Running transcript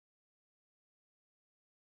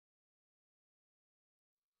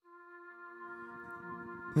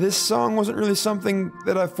This song wasn't really something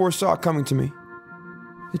that I foresaw coming to me.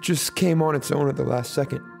 It just came on its own at the last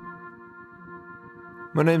second.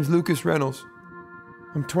 My name's Lucas Reynolds.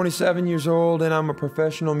 I'm 27 years old and I'm a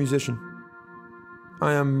professional musician.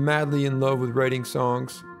 I am madly in love with writing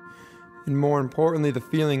songs, and more importantly, the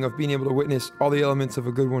feeling of being able to witness all the elements of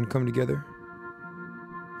a good one come together.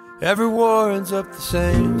 Every war ends up the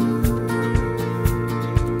same,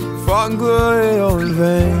 fought in glory or in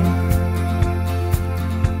vain,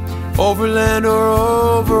 over land or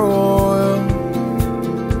over oil,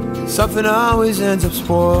 something always ends up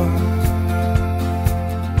spoiled.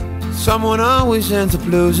 Someone always ends up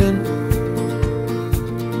losing.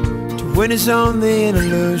 To win is only an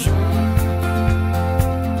illusion,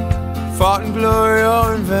 fought in glory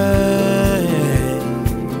or in vain.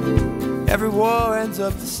 Every war ends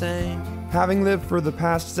up the same. Having lived for the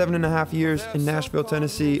past 7.5 years in Nashville,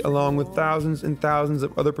 Tennessee, along with thousands and thousands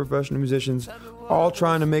of other professional musicians, all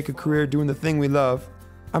trying to make a career doing the thing we love,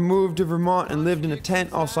 I moved to Vermont and lived in a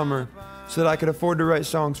tent all summer so that I could afford to write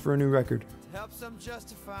songs for a new record.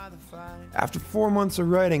 After 4 months of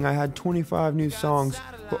writing, I had 25 new songs,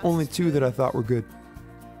 but only 2 that I thought were good.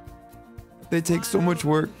 They take so much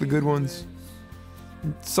work, the good ones.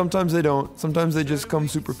 Sometimes they don't. Sometimes they just come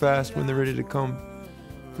super fast when they're ready to come.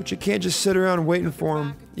 But you can't just sit around waiting for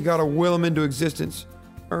them. You gotta will them into existence,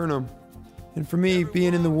 earn them. And for me,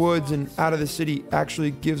 being in the woods and out of the city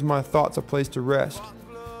actually gives my thoughts a place to rest.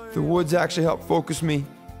 The woods actually help focus me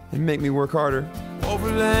and make me work harder.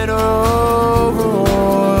 Over land or over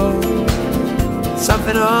oil,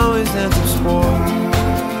 something always ends up spoiled.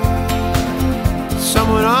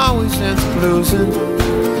 Someone always ends up losing.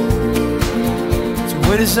 To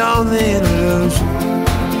win is only an illusion,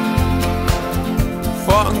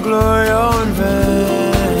 fought in glory or in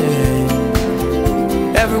vain.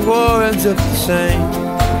 Every war ends up the same.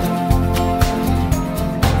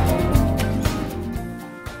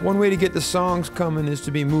 One way to get the songs coming is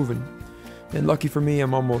to be moving. And lucky for me,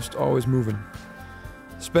 I'm almost always moving.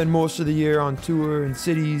 Spend most of the year on tour in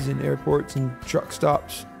cities and airports and truck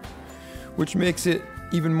stops, which makes it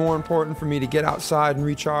even more important for me to get outside and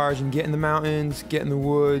recharge and get in the mountains, get in the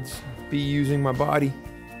woods, be using my body.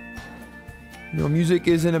 You know, music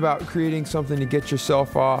isn't about creating something to get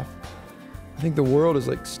yourself off. I think the world is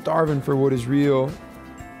like starving for what is real,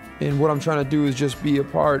 and what I'm trying to do is just be a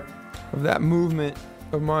part of that movement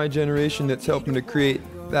of my generation that's helping to create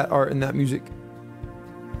that art and that music.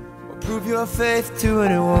 Prove your faith to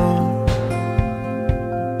anyone.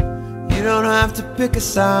 You don't have to pick a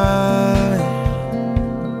side.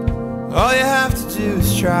 All you have to do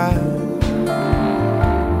is try.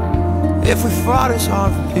 If we fought as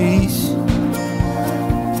hard for peace,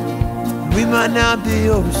 we might not be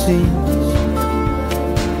overseas.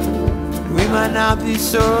 We might not be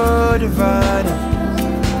so divided,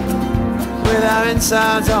 with our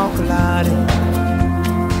insides all colliding.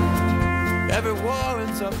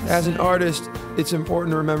 As an artist, it's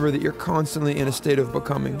important to remember that you're constantly in a state of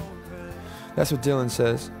becoming. That's what Dylan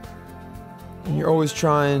says. And you're always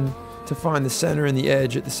trying to find the center and the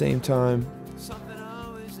edge at the same time.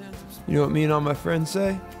 You know what me and all my friends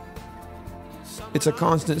say? It's a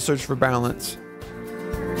constant search for balance.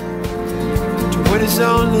 To win is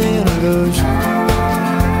only an illusion,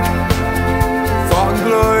 fought in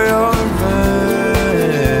glory or in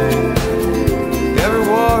vain. Every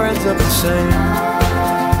war ends up the same.